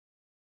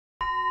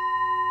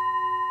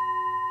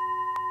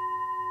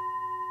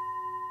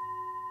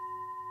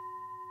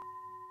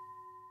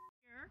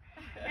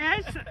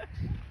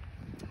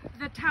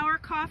Tower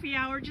Coffee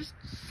Hour. Just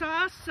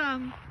saw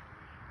some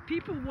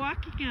people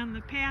walking on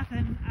the path,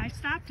 and I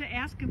stopped to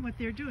ask them what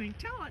they're doing.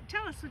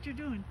 Tell us what you're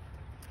doing.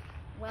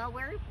 Well,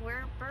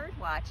 we're bird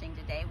watching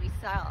today. We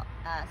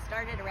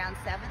started around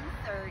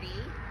 7:30,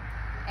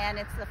 and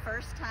it's the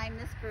first time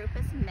this group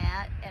has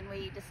met, and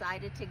we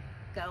decided to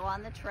go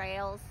on the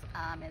trails.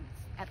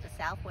 It's at the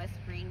Southwest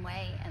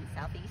Greenway and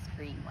Southeast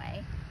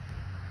Greenway.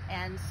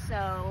 And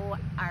so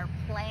our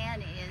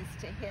plan is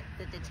to hit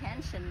the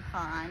detention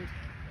pond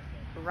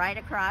right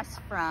across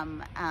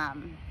from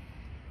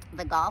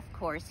the golf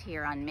course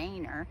here on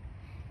Manor,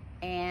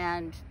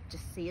 and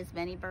just see as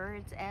many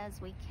birds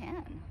as we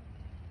can.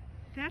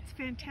 That's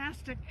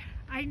fantastic.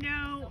 I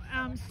know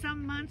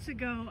some months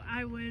ago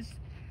I was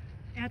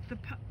at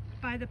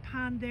by the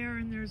pond there,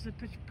 and there's a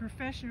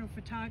professional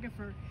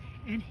photographer,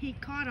 and he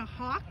caught a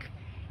hawk,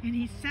 and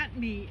he sent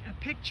me a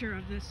picture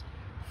of this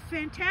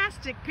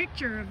fantastic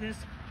picture of this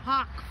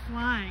hawk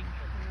flying.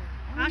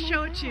 I'll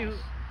show it to you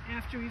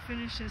after we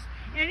finish this.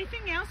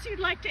 Anything else you'd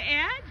like to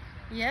add?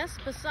 Yes,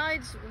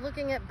 besides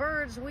looking at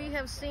birds, we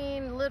have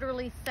seen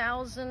literally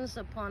thousands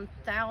upon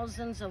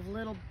thousands of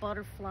little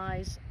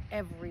butterflies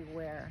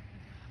everywhere.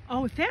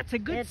 Oh, that's a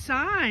good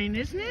sign,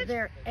 isn't it?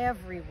 They're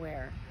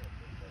everywhere.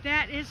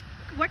 That is,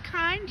 what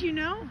kind, do you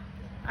know?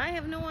 I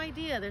have no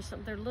idea.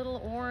 They're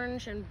little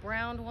orange and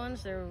brown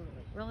ones. They're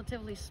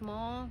relatively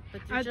small,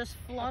 but they're just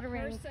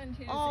fluttering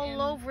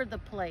all over the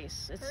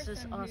place. It's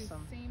just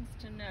awesome. Who seems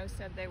to know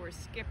said they were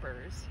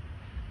skippers.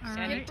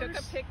 And he took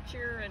a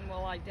picture, and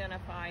we'll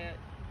identify it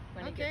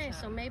when he gets home.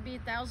 Okay, so maybe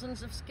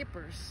thousands of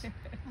skippers.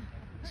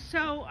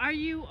 So are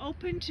you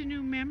open to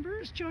new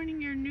members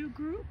joining your new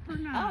group or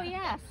not? Oh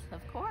yes,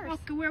 of course.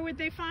 Well, where would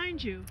they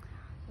find you?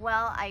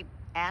 Well, I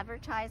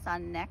advertise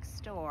on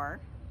Nextdoor,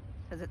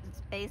 because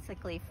it's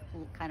basically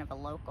kind of a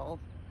local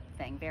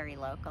thing, very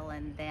local,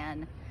 and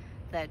then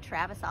the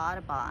Travis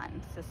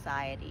Audubon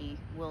Society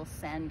will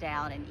send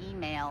out an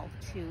email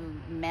to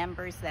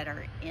members that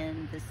are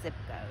in the zip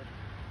code.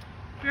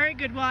 Very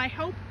good. Well, I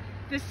hope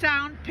the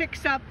sound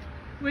picks up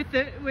with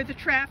the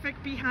traffic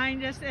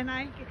behind us, and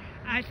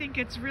I think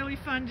it's really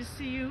fun to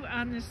see you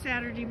on this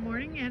Saturday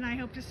morning, and I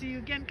hope to see you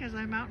again because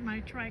I'm out in my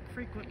trike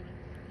frequently.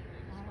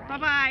 Right.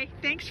 Bye-bye.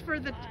 Thanks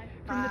from the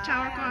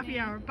Tower Coffee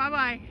Hour.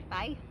 Bye-bye.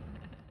 Bye.